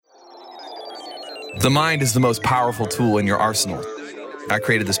The mind is the most powerful tool in your arsenal. I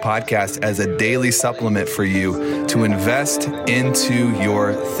created this podcast as a daily supplement for you to invest into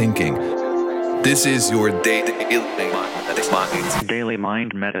your thinking. This is your daily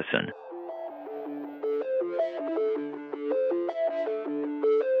mind medicine.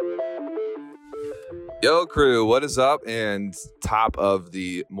 Yo, crew, what is up? And top of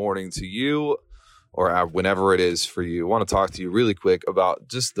the morning to you, or whenever it is for you. I want to talk to you really quick about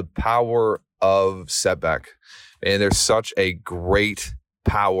just the power of setback. And there's such a great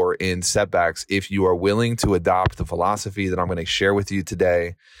power in setbacks if you are willing to adopt the philosophy that I'm going to share with you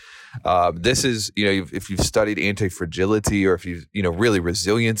today. This is, if you've studied anti-fragility or if you've, really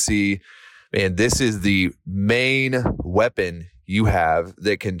resiliency, and this is the main weapon you have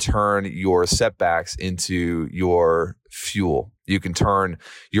that can turn your setbacks into your fuel. You can turn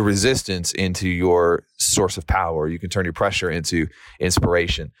your resistance into your source of power. You can turn your pressure into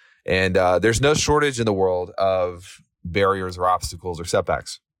inspiration. And there's no shortage in the world of barriers or obstacles or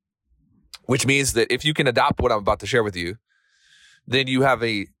setbacks, which means that if you can adopt what I'm about to share with you, then you have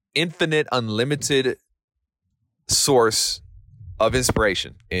a infinite, unlimited source of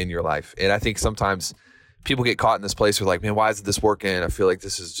inspiration in your life. And I think sometimes people get caught in this place where like, man, why isn't this working? I feel like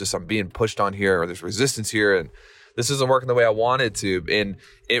this is just, I'm being pushed on here, or there's resistance here, and this isn't working the way I wanted to. And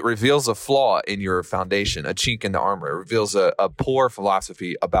it reveals a flaw in your foundation, a chink in the armor. It reveals a poor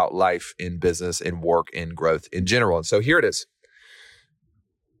philosophy about life in business and work and growth in general. And so here it is.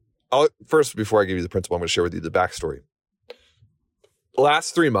 First, before I give you the principle, I'm going to share with you the backstory. The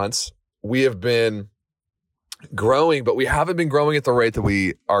last 3 months, we have been growing, but we haven't been growing at the rate that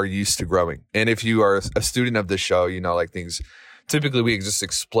we are used to growing. And if you are a student of this show, things, typically we just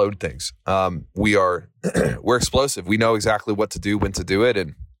explode things. We're explosive. We know exactly what to do, when to do it.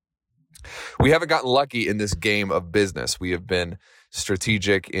 And we haven't gotten lucky in this game of business. We have been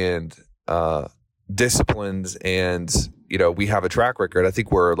strategic and disciplined, and, we have a track record. I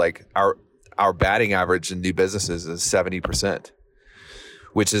think we're like our batting average in new businesses is 70%,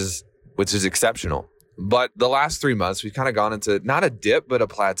 which is exceptional. But the last 3 months, we've kind of gone into not a dip, but a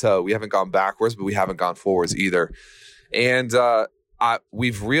plateau. We haven't gone backwards, but we haven't gone forwards either. And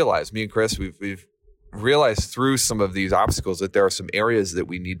we've realized, me and Chris, we've realized through some of these obstacles that there are some areas that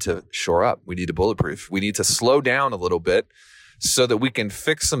we need to shore up. We need to bulletproof. We need to slow down a little bit so that we can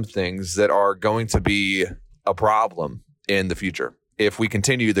fix some things that are going to be a problem in the future. If we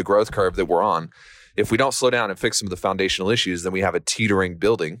continue the growth curve that we're on, if we don't slow down and fix some of the foundational issues, then we have a teetering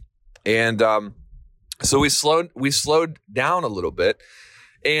building. And so we slowed down a little bit.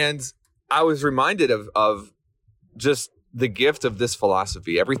 And I was reminded of just the gift of this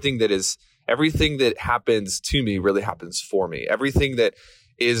philosophy. Everything that happens to me really happens for me. Everything that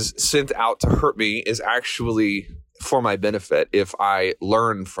is sent out to hurt me is actually for my benefit if I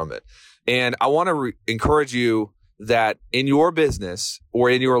learn from it. And I want to encourage you that in your business or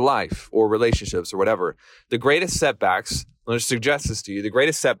in your life or relationships or whatever, the greatest setbacks, let me suggest this to you, the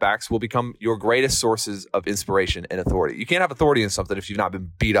greatest setbacks will become your greatest sources of inspiration and authority. You can't have authority in something if you've not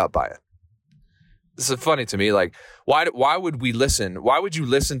been beat up by it. This is funny to me. Like, why would we listen? Why would you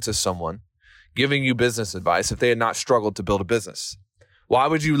listen to someone giving you business advice if they had not struggled to build a business? Why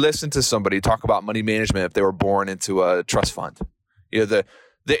would you listen to somebody talk about money management if they were born into a trust fund? The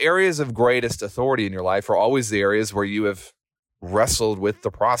areas of greatest authority in your life are always the areas where you have wrestled with the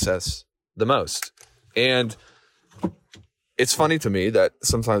process the most. And it's funny to me that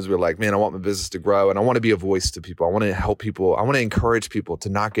sometimes we're like, man, I want my business to grow and I want to be a voice to people. I want to help people. I want to encourage people to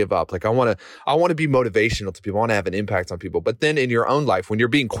not give up. Like I want to be motivational to people. I want to have an impact on people. But then in your own life, when you're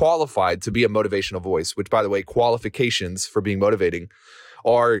being qualified to be a motivational voice, which by the way, qualifications for being motivating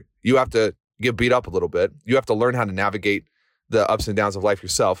are you have to get beat up a little bit. You have to learn how to navigate the ups and downs of life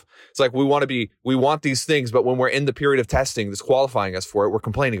yourself. It's like we want these things, but when we're in the period of testing that's qualifying us for it, we're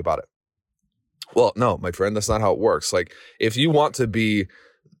complaining about it. Well, no, my friend, that's not how it works. Like if you want to be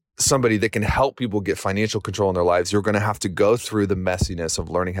somebody that can help people get financial control in their lives, you're going to have to go through the messiness of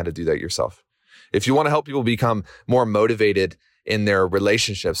learning how to do that yourself. If you want to help people become more motivated in their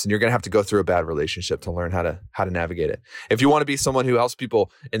relationships, and you're going to have to go through a bad relationship to learn how to navigate it. If you want to be someone who helps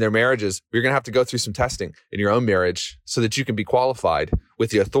people in their marriages, you're going to have to go through some testing in your own marriage so that you can be qualified with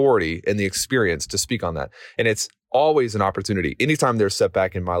the authority and the experience to speak on that. And it's always an opportunity. Anytime there's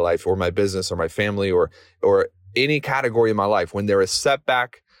setback in my life or my business or my family or any category in my life, when there is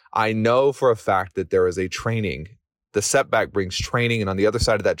setback, I know for a fact that there is a training. The setback brings training, and on the other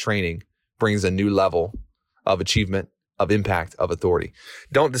side of that training brings a new level of achievement, of impact, of authority.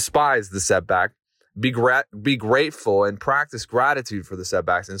 Don't despise the setback. Be grateful and practice gratitude for the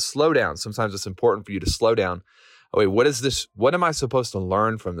setbacks and slow down. Sometimes it's important for you to slow down oh, wait, what is this? What am I supposed to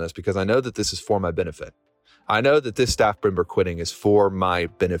learn from this? Because I know that this is for my benefit. I know that this staff member quitting is for my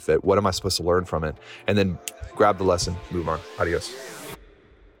benefit. What am I supposed to learn from it? And then grab the lesson, move on. Adios.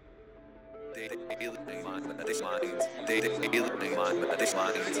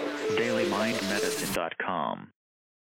 DailyMindMedicine.com